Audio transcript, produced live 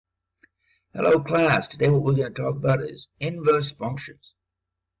Hello class, today what we're going to talk about is inverse functions.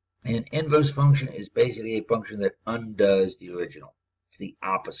 An inverse function is basically a function that undoes the original. It's the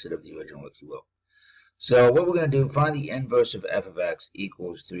opposite of the original, if you will. So what we're going to do, find the inverse of f of x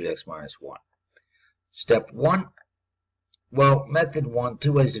equals 3x minus 1. Step 1, well, method 1,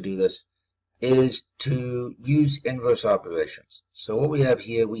 two ways to do this, is to use inverse operations. So what we have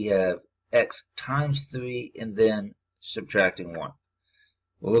here, we have x times 3 and then subtracting 1.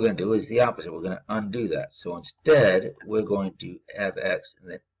 What we're going to do is the opposite. We're going to undo that. So instead, we're going to have x and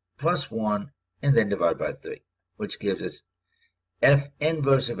then plus 1 and then divide by 3, which gives us f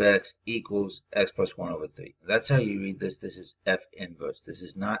inverse of x equals x plus 1 over 3. That's how you read this. This is f inverse. This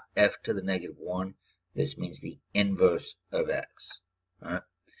is not f to the negative 1. This means the inverse of x. All right?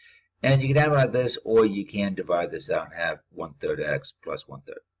 And you can have it like this, or you can divide this out and have 1/3 x plus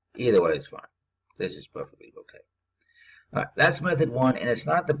 1/3. Either way is fine. This is perfectly okay. All right, that's method 1, and it's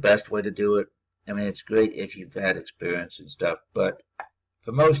not the best way to do it. I mean, it's great if you've had experience and stuff, but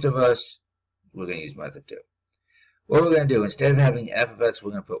for most of us, we're going to use method 2. What we're going to do, instead of having f of x,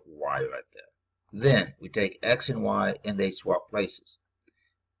 we're going to put y right there. Then we take x and y, and they swap places.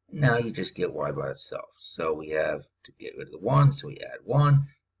 Now you just get y by itself. So we have to get rid of the 1, so we add 1.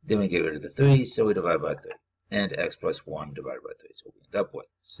 Then we get rid of the 3, so we divide by 3. And x plus 1 divided by 3 is what we end up with.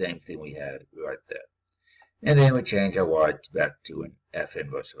 Same thing we had right there. And then we change our y back to an f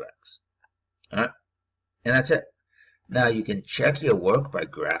inverse of x. All right? And that's it. Now you can check your work by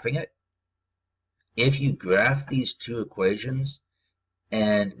graphing it. If you graph these two equations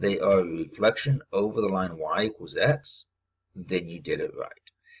and they are a reflection over the line y equals x, then you did it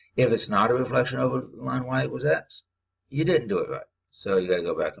right. If it's not a reflection over the line y equals x, you didn't do it right. So you got to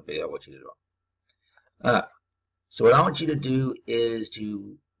go back and figure out what you did wrong. All right. So what I want you to do is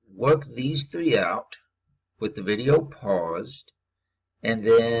to work these three out with the video paused, and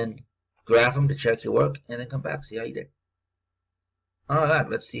then graph them to check your work, and then come back, see how you did. All right,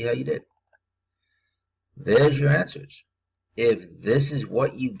 let's see how you did. There's your answers. If this is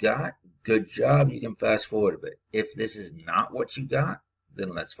what you got, good job, you can fast forward a bit. If this is not what you got,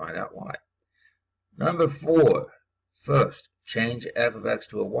 then let's find out why. Number 4, first, change f of x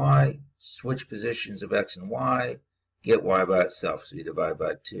to a y, switch positions of x and y, get y by itself, so you divide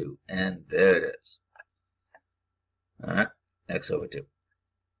by 2, and there it is. All right, x over 2.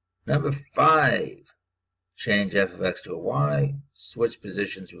 Number 5, change f of x to a y, switch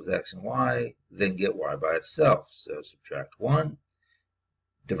positions with x and y, then get y by itself. So subtract 1,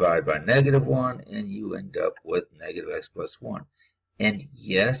 divide by negative 1, and you end up with negative x plus 1. And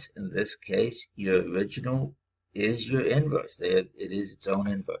yes, in this case, your original is your inverse. It is its own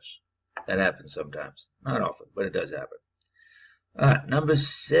inverse. That happens sometimes. Not often, but it does happen. All right, number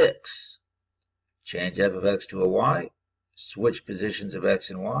 6. Change f of x to a y, switch positions of x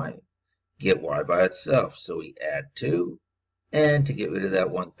and y, get y by itself. So we add 2, and to get rid of that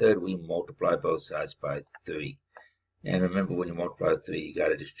 1/3, we multiply both sides by 3. And remember, when you multiply 3, you got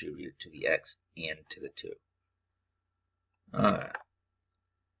to distribute it to the x and to the 2. All right.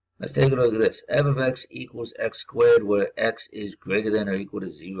 Let's take a look at this. F of x equals x squared, where x is greater than or equal to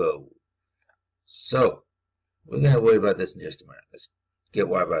 0. So we're going to worry about this in just a minute. Let's get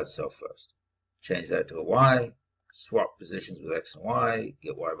y by itself first. Change that to a y, swap positions with x and y,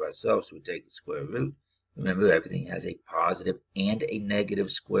 get y by itself, so we take the square root. Remember, everything has a positive and a negative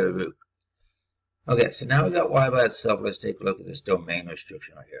square root. Okay, so now we got y by itself. Let's take a look at this domain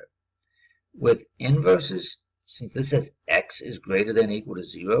restriction right here. With inverses, since this says x is greater than or equal to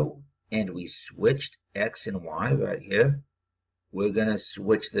 0, and we switched x and y right here, we're going to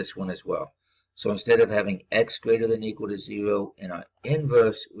switch this one as well. So instead of having x greater than or equal to 0 in our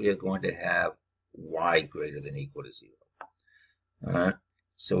inverse, we are going to have y greater than or equal to 0. All right?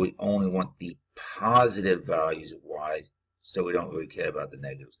 So we only want the positive values of y, so we don't really care about the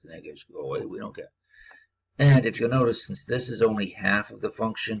negatives. The negatives go away, we don't care. And if you'll notice, since this is only half of the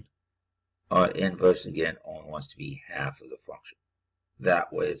function, our inverse again only wants to be half of the function.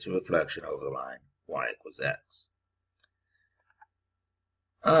 That way it's a reflection over the line y equals x.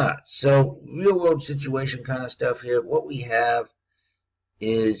 Alright, so real world situation kind of stuff here. What we have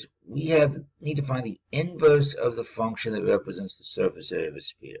is we need to find the inverse of the function that represents the surface area of a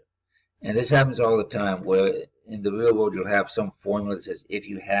sphere. And this happens all the time, where in the real world you'll have some formula that says if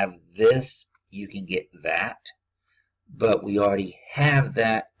you have this, you can get that. But we already have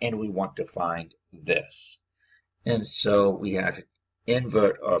that, and we want to find this. And so we have to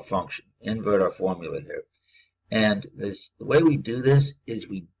invert our function, invert our formula here. And the way we do this is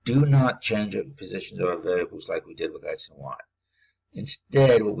we do not change the positions of our variables like we did with x and y.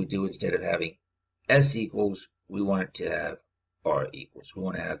 Instead, what we do, instead of having s equals, we want it to have r equals. We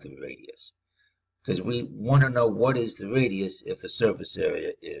want to have the radius. because we want to know what is the radius if the surface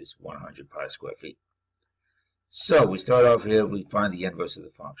area is 100 pi square feet. So we start off here, we find the inverse of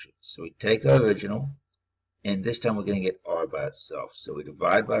the function. So we take our original, and this time we're going to get r by itself. So we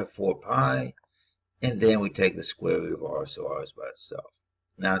divide by 4 pi, and then we take the square root of r, so r is by itself.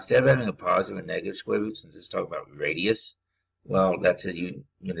 Now, instead of having a positive and negative square root, since it's talking about radius, well, that's a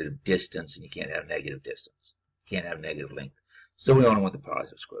unit of distance, and you can't have negative distance. You can't have negative length. So we only want the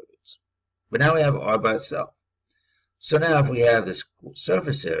positive square roots. But now we have r by itself. So now if we have this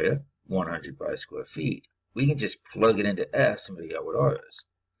surface area, 100 pi square feet, we can just plug it into S and figure out what r is.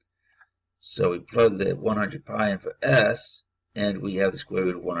 So we plug the 100 pi in for S, and we have the square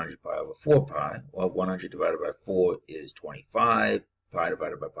root of 100 pi over 4 pi. Well, 100 divided by 4 is 25. Pi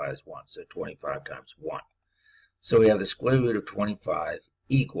divided by pi is 1, so 25 times 1. So we have the square root of 25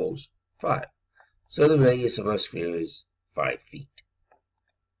 equals 5. So the radius of our sphere is 5 feet.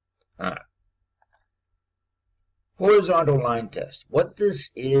 All right. Horizontal line test. What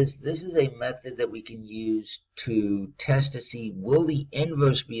this is a method that we can use to test to see will the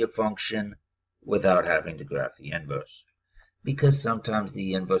inverse be a function without having to graph the inverse. Because sometimes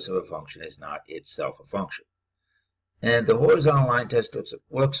the inverse of a function is not itself a function. And the horizontal line test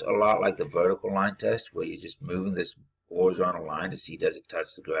works a lot like the vertical line test, where you're just moving this horizontal line to see does it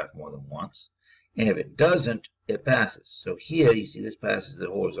touch the graph more than once. And if it doesn't, it passes. So here you see this passes the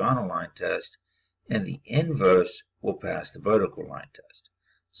horizontal line test, and the inverse will pass the vertical line test.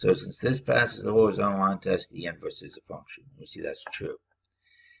 So since this passes the horizontal line test, the inverse is a function. We see that's true.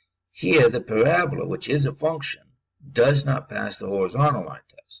 Here, the parabola, which is a function, does not pass the horizontal line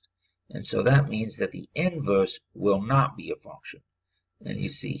test. And so that means that the inverse will not be a function. And you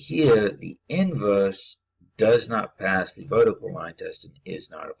see here, the inverse does not pass the vertical line test and is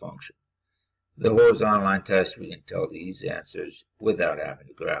not a function. The horizontal line test, we can tell these answers without having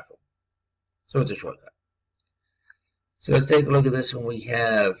to graph them. So it's a shortcut. So let's take a look at this one. We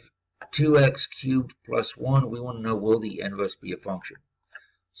have 2x cubed plus 1. We want to know, will the inverse be a function?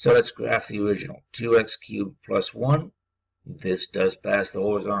 So let's graph the original. 2x cubed plus 1. This does pass the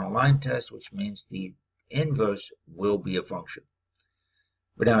horizontal line test, which means the inverse will be a function.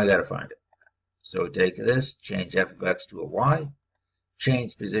 But now I got to find it. So we take this, change f of x to a y,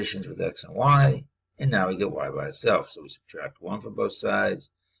 change positions with x and y, and now we get y by itself. So we subtract 1 from both sides,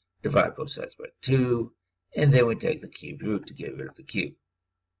 divide both sides by 2, and then we take the cubed root to get rid of the cube.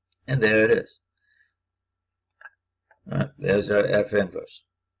 And there it is. All right, there's our f inverse.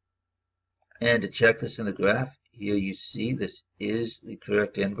 And to check this in the graph, here you see this is the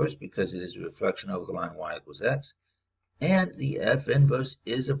correct inverse because it is a reflection over the line y equals x. And the f inverse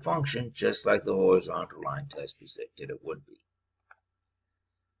is a function just like the horizontal line test predicted it would be.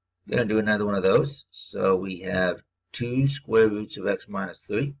 I'm going to do another one of those. So we have 2 square roots of x minus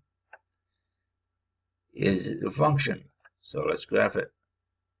 3. Is it a function? So let's graph it.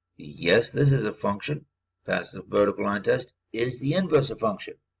 Yes, this is a function. Passes the vertical line test. Is the inverse a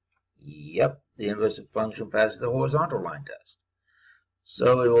function? Yep, the inverse of function passes the horizontal line test.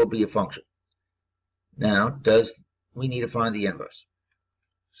 So it will be a function. Now, we need to find the inverse.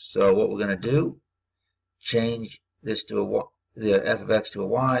 So what we're going to do, change this to the f of x to a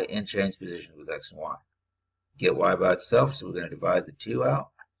y and change positions with x and y. Get y by itself, so we're going to divide the 2 out.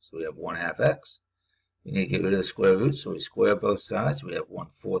 So we have 1/2 x. We need to get rid of the square root, so we square both sides. We have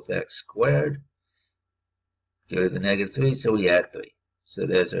 1/4 x squared. Get rid of the negative 3, so we add 3. So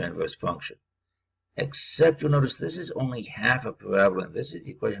there's our inverse function. Except you'll notice this is only half a parabola, and this is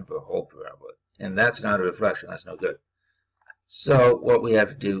the equation for a whole parabola. And that's not a reflection, that's no good. So what we have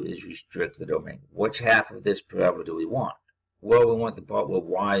to do is restrict the domain. Which half of this parabola do we want? Well, we want the part where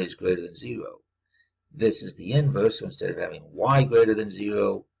y is greater than 0. This is the inverse, so instead of having y greater than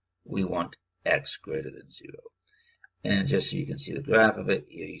 0, we want x greater than 0. And just so you can see the graph of it,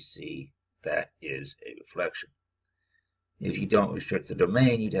 here you see that is a reflection. If you don't restrict the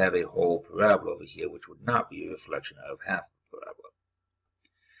domain, you'd have a whole parabola over here, which would not be a reflection of half the parabola.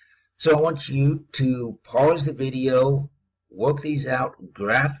 So I want you to pause the video, work these out,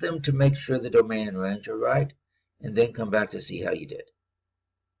 graph them to make sure the domain and range are right, and then come back to see how you did.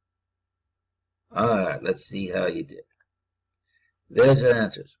 Alright, let's see how you did. There's our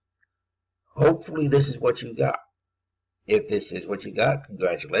answers. Hopefully this is what you got. If this is what you got,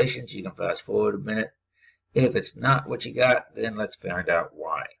 congratulations, you can fast forward a minute. If it's not what you got, then let's find out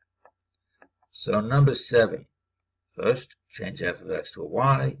why. So number 7. First, change f of x to a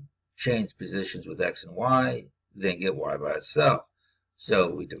y, change positions with x and y, then get y by itself. So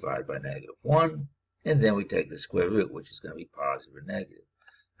we divide by -1, and then we take the square root, which is going to be positive or negative.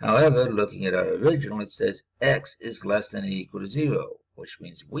 However, looking at our original, it says x is less than or equal to 0. which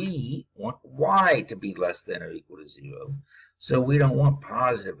means we want y to be less than or equal to 0. So we don't want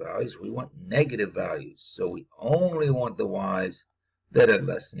positive values, we want negative values. So we only want the y's that are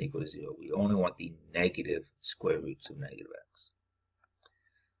less than or equal to 0. We only want the negative square roots of negative x.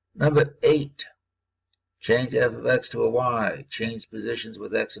 Number 8, change f of x to a y. Change positions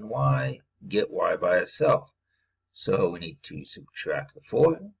with x and y, get y by itself. So we need to subtract the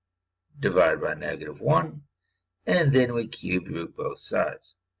 4, divide by negative 1, and then we cube root both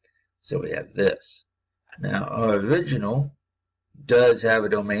sides. So we have this. Now our original does have a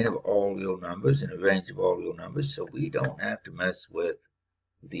domain of all real numbers and a range of all real numbers, so we don't have to mess with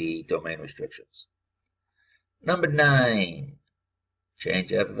the domain restrictions. Number 9,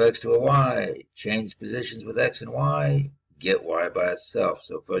 change f of x to a y. Change positions with x and y, get y by itself.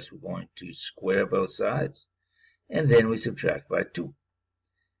 So first we're going to square both sides, and then we subtract by 2.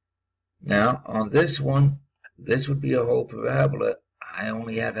 Now on this one, this would be a whole parabola. I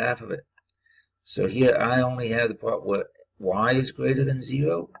only have half of it. So here I only have the part where y is greater than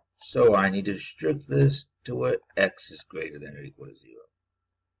 0. So I need to restrict this to where x is greater than or equal to 0.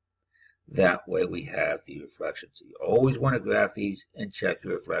 That way we have the reflections. So you always want to graph these and check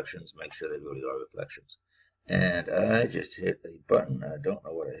your reflections. Make sure they really are reflections. And I just hit a button. I don't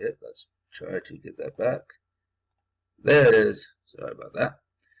know what I hit. Let's try to get that back. There it is. Sorry about that.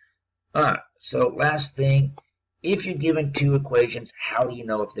 Alright, so last thing. If you're given two equations, how do you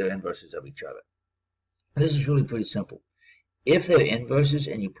know if they're inverses of each other? This is really pretty simple. If they're inverses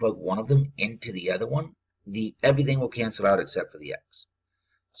and you plug one of them into the other one, everything will cancel out except for the x.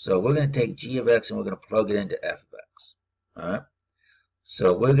 So we're going to take g of x and we're going to plug it into f of x. Alright?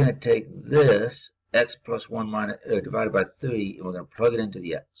 So we're going to take this, x plus 1 minus, divided by 3, and we're going to plug it into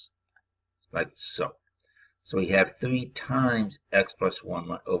the x. Like so. So we have 3 times x plus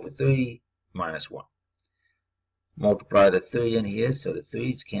 1 over 3 minus 1. Multiply the 3 in here, so the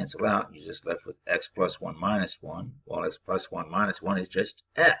 3's cancel out. You're just left with x plus 1 minus 1, while x plus 1 minus 1 is just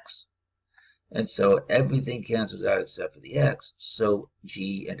x. And so everything cancels out except for the x, so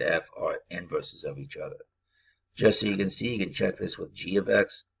g and f are inverses of each other. Just so you can see, you can check this with g of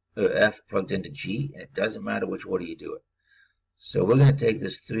x, or f plugged into g, and it doesn't matter which order you do it. So we're going to take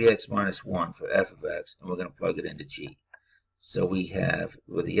this 3x minus 1 for f of x, and we're going to plug it into g. So we have,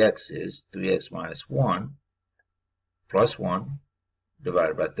 where the x is, 3x minus 1 plus 1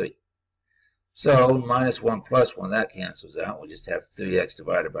 divided by 3. So minus 1 plus 1, that cancels out. We'll just have 3x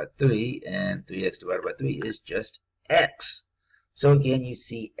divided by 3, and 3x divided by 3 is just x. So again, you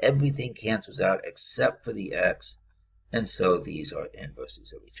see everything cancels out except for the x, and so these are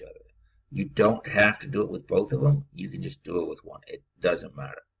inverses of each other. You don't have to do it with both of them. You can just do it with one. It doesn't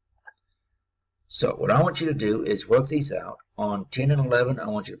matter. So what I want you to do is work these out. On 10 and 11, I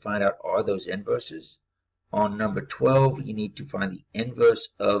want you to find out, are those inverses? On number 12, you need to find the inverse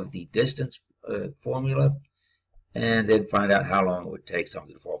of the distance formula, and then find out how long it would take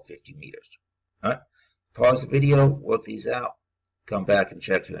something to fall 50 meters. All right? Pause the video, work these out, come back and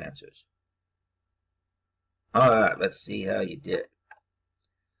check your answers. All right, let's see how you did.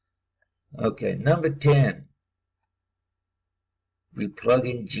 Okay, number 10. We plug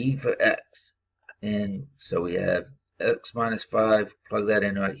in g for x, and so we have x minus 5, plug that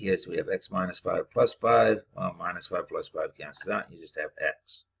in right here, so we have x minus 5 plus 5, well, minus 5 plus 5 cancels out, you just have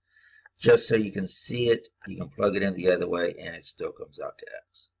x. Just so you can see it, you can plug it in the other way, and it still comes out to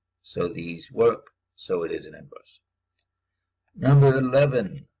x. So these work, so it is an inverse. Number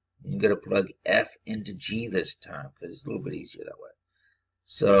 11, I'm going to plug f into g this time, because it's a little bit easier that way.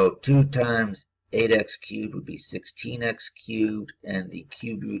 So 2 times 8x cubed would be 16x cubed, and the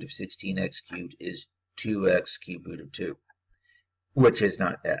cube root of 16x cubed is 2x cube root of 2, which is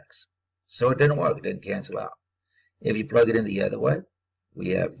not x. So it didn't work, it didn't cancel out. If you plug it in the other way, we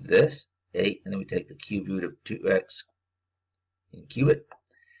have this, 8, and then we take the cube root of 2x and cube it.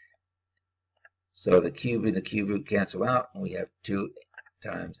 So the cube and the cube root cancel out, and we have 2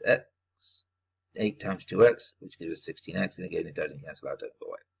 times x, 8 times 2x, which gives us 16x, and again, it doesn't cancel out, doesn't go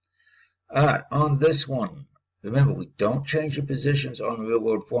away. Alright, on this one, remember, we don't change the positions on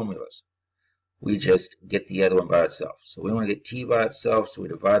real-world formulas. We just get the other one by itself. So we want to get t by itself, so we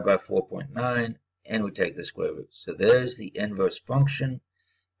divide by 4.9, and we take the square root. So there's the inverse function,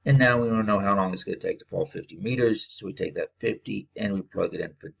 and now we want to know how long it's going to take to fall 50 meters, so we take that 50, and we plug it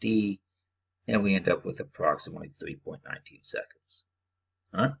in for d, and we end up with approximately 3.19 seconds.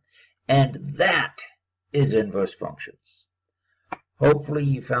 All right? And that is inverse functions. Hopefully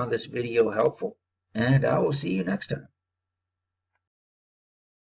you found this video helpful, and I will see you next time.